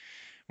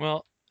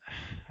 Well,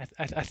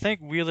 I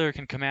think Wheeler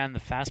can command the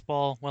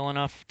fastball well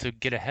enough to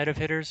get ahead of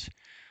hitters.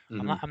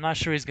 Hmm. I'm not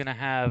sure he's going to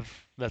have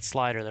that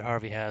slider that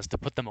Harvey has to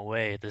put them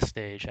away at this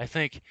stage. I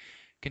think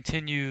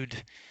continued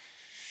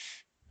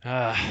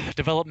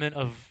development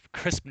of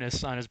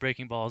crispness on his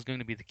breaking ball is going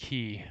to be the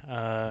key.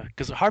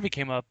 Because Harvey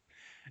came up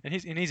and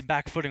he's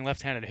back-footing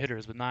left-handed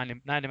hitters with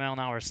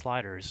 90-mile-an-hour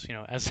sliders,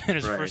 as in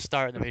his Right. first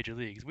start in the major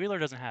leagues. Wheeler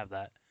doesn't have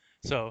that,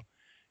 so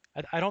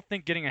I don't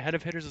think getting ahead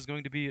of hitters is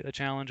going to be a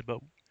challenge. But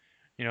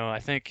I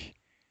think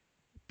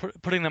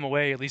putting them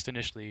away at least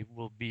initially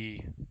will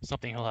be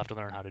something he'll have to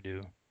learn how to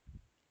do.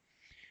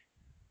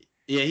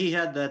 Yeah, he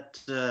had that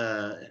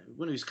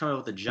when he was coming up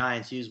with the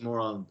Giants. He was more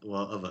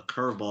of a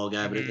curveball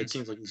guy, but it Hmm.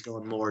 seems like he's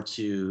going more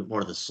to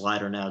the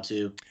slider now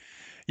too.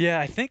 Yeah,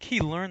 I think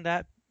he learned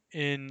that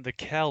in the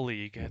Cal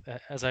League.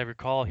 As I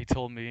recall, he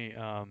told me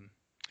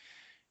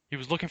he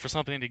was looking for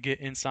something to get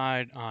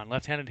inside on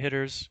left-handed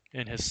hitters,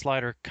 and his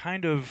slider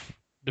kind of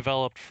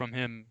developed from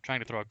him trying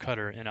to throw a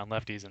cutter in on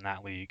lefties in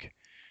that league.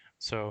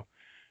 So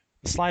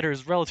the slider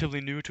is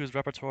relatively new to his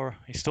repertoire.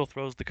 He still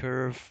throws the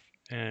curve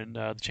and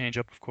the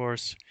changeup, of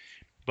course.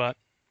 But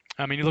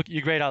I mean,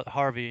 you grade out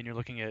Harvey, and you're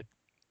looking at,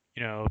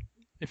 you know,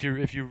 if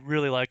you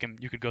really like him,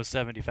 you could go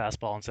 70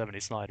 fastball and 70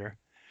 slider.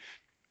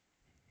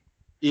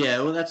 Yeah,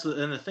 well,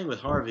 and the thing with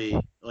Harvey,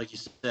 like you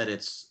said,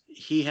 it's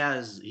he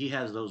has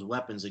those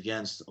weapons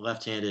against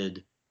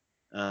left-handed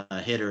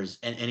hitters,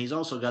 and he's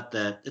also got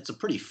that. It's a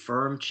pretty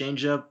firm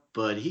changeup,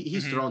 but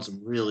he's Hmm. thrown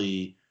some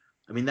really.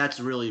 I mean, that's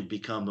really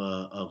become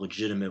a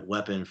legitimate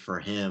weapon for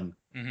him.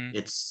 Hmm.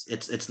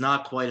 It's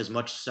not quite as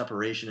much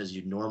separation as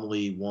you'd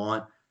normally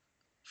want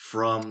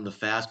from the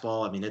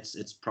fastball. I mean,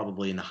 it's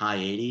probably in the high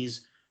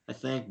 80s, I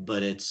think,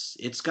 but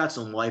it's got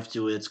some life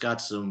to it. It's got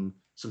some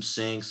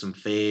sink, some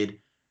fade.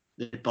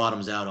 It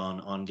bottoms out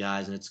on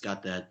guys, and it's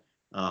got that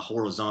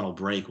horizontal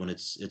break when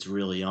it's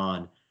really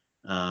on.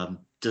 Um,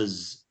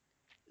 does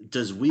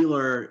does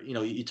Wheeler,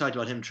 you talked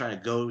about him trying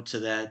to go to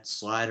that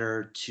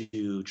slider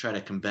to try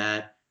to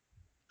combat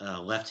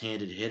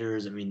left-handed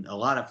hitters. I mean,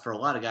 for a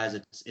lot of guys,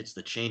 it's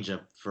the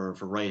changeup for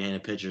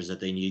right-handed pitchers that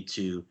they need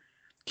to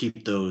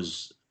keep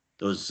those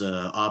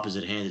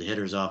opposite-handed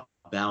hitters off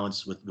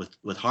balance.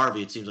 With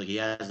Harvey, it seems like he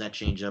has that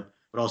changeup,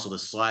 but also the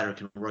slider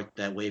can work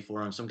that way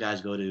for him. Some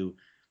guys go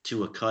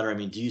to a cutter. I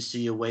mean, do you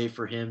see a way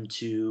for him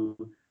to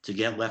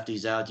get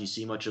lefties out? Do you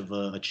see much of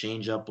a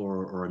changeup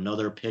or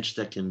another pitch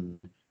that can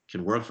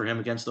work for him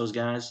against those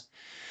guys?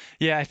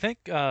 Yeah, I think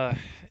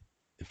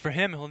for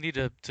him, he'll need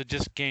to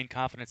just gain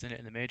confidence in it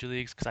in the major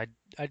leagues because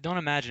I don't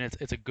imagine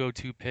it's a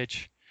go-to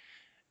pitch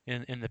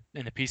in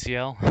the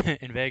PCL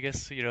in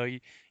Vegas. You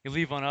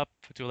leave one up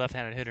to a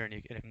left-handed hitter and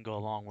it can go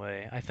a long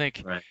way.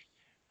 Right.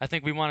 I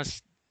think we want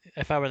to.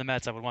 If I were the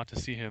Mets, I would want to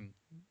see him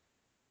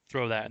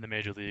throw that in the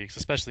major leagues,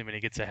 especially when he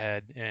gets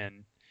ahead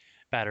and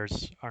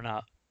batters are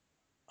not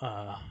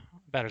uh,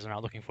 batters are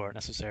not looking for it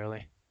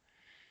necessarily.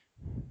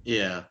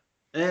 Yeah.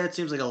 It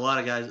seems like a lot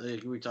of guys,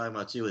 like we were talking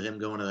about too, with him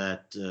going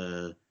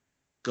to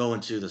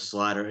the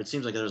slider. It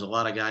seems like there's a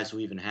lot of guys who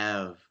even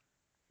have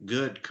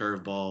good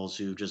curveballs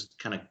who just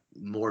kind of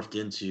morphed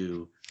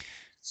into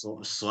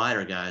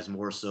slider guys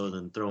more so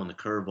than throwing the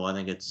curveball. I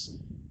think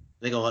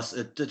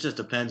it just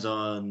depends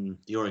on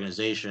the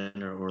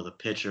organization or the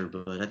pitcher,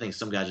 but I think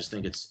some guys just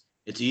think it's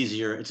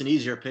easier. It's an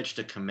easier pitch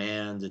to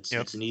command.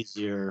 Yep. It's an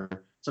easier.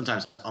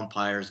 Sometimes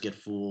umpires get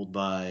fooled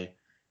by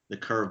the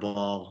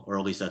curveball, or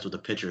at least that's what the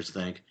pitchers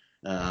think.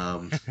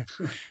 Um,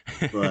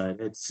 but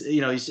it's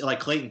he's like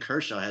Clayton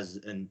Kershaw has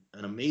an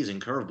amazing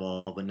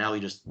curveball, but now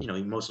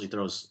he mostly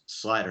throws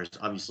sliders.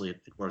 Obviously,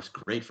 it works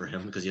great for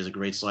him because he has a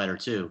great slider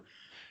too.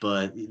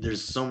 But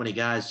there's so many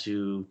guys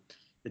who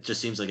it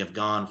just seems like have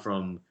gone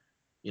from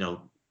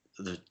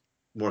the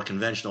more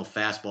conventional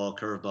fastball,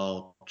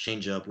 curveball,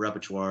 changeup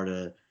repertoire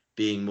to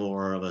being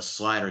more of a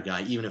slider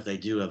guy, even if they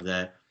do have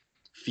that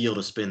feel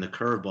to spin the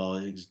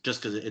curveball.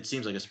 Just because it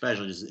seems like,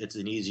 especially, it's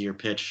an easier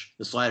pitch.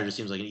 The slider just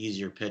seems like an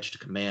easier pitch to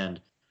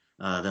command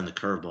than the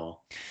curveball.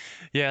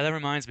 Yeah, that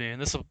reminds me, and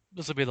this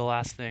will be the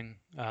last thing.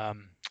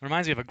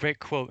 Reminds me of a great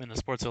quote in the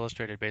Sports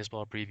Illustrated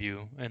baseball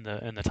preview in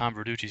the Tom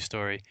Verducci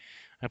story.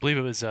 I believe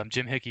it was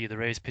Jim Hickey, the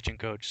Rays pitching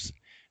coach,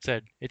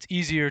 said it's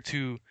easier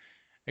to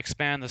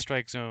expand the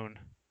strike zone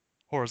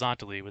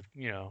horizontally with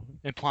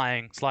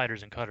implying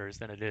sliders and cutters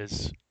than it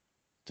is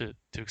to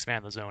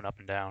expand the zone up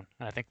and down.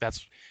 And I think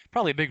that's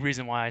probably a big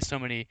reason why so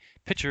many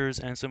pitchers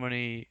and so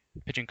many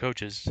pitching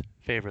coaches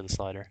favor the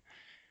slider.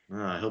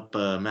 I hope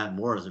Matt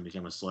Moore doesn't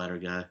become a slider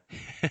guy.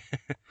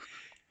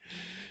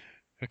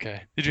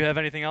 Okay. Did you have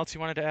anything else you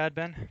wanted to add,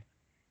 Ben?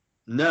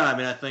 No, I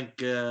mean I think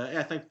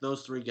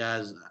those three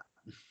guys,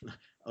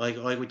 like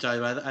we talked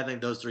about, I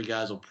think those three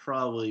guys will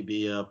probably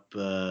be up,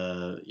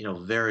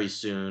 very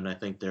soon. I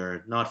think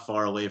they're not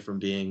far away from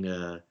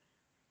being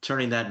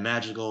turning that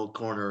magical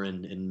corner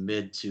in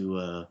mid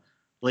to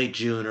late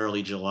June,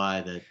 early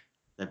July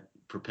that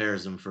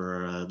prepares them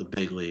for the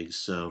big leagues.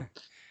 So,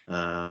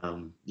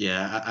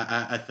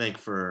 I think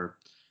for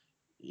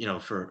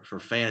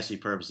fantasy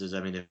purposes,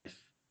 I mean, if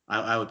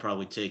I would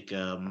probably take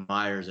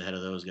Myers ahead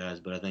of those guys,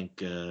 but I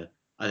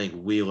think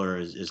Wheeler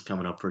is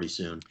coming up pretty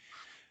soon.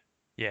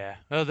 Yeah.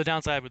 Well, the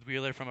downside with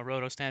Wheeler from a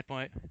roto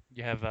standpoint,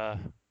 you have a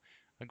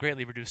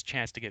greatly reduced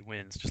chance to get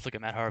wins. Just look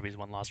at Matt Harvey's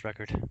one-loss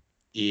record.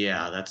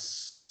 Yeah,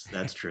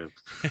 that's true.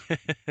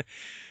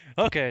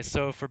 Okay,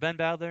 so for Ben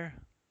Badler,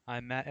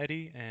 I'm Matt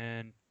Eddy,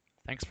 and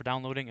thanks for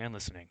downloading and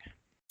listening.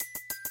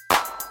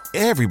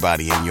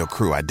 Everybody in your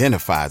crew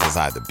identifies as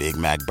either Big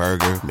Mac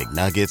Burger,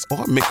 McNuggets,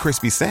 or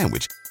McCrispy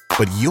Sandwich.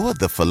 But you're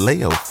the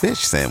Filet-O-Fish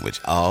Sandwich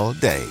all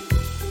day.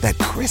 That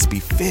crispy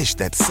fish,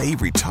 that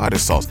savory tartar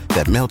sauce,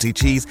 that melty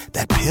cheese,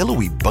 that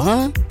pillowy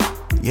bun.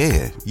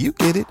 Yeah, you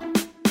get it.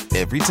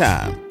 Every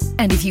time.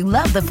 And if you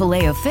love the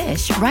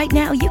Filet-O-Fish, right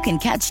now you can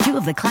catch two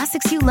of the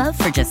classics you love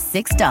for just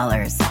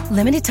 $6.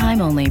 Limited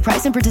time only.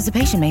 Price and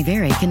participation may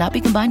vary. Cannot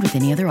be combined with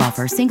any other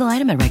offer. Single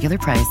item at regular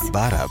price.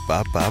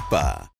 Ba-da-ba-ba-ba.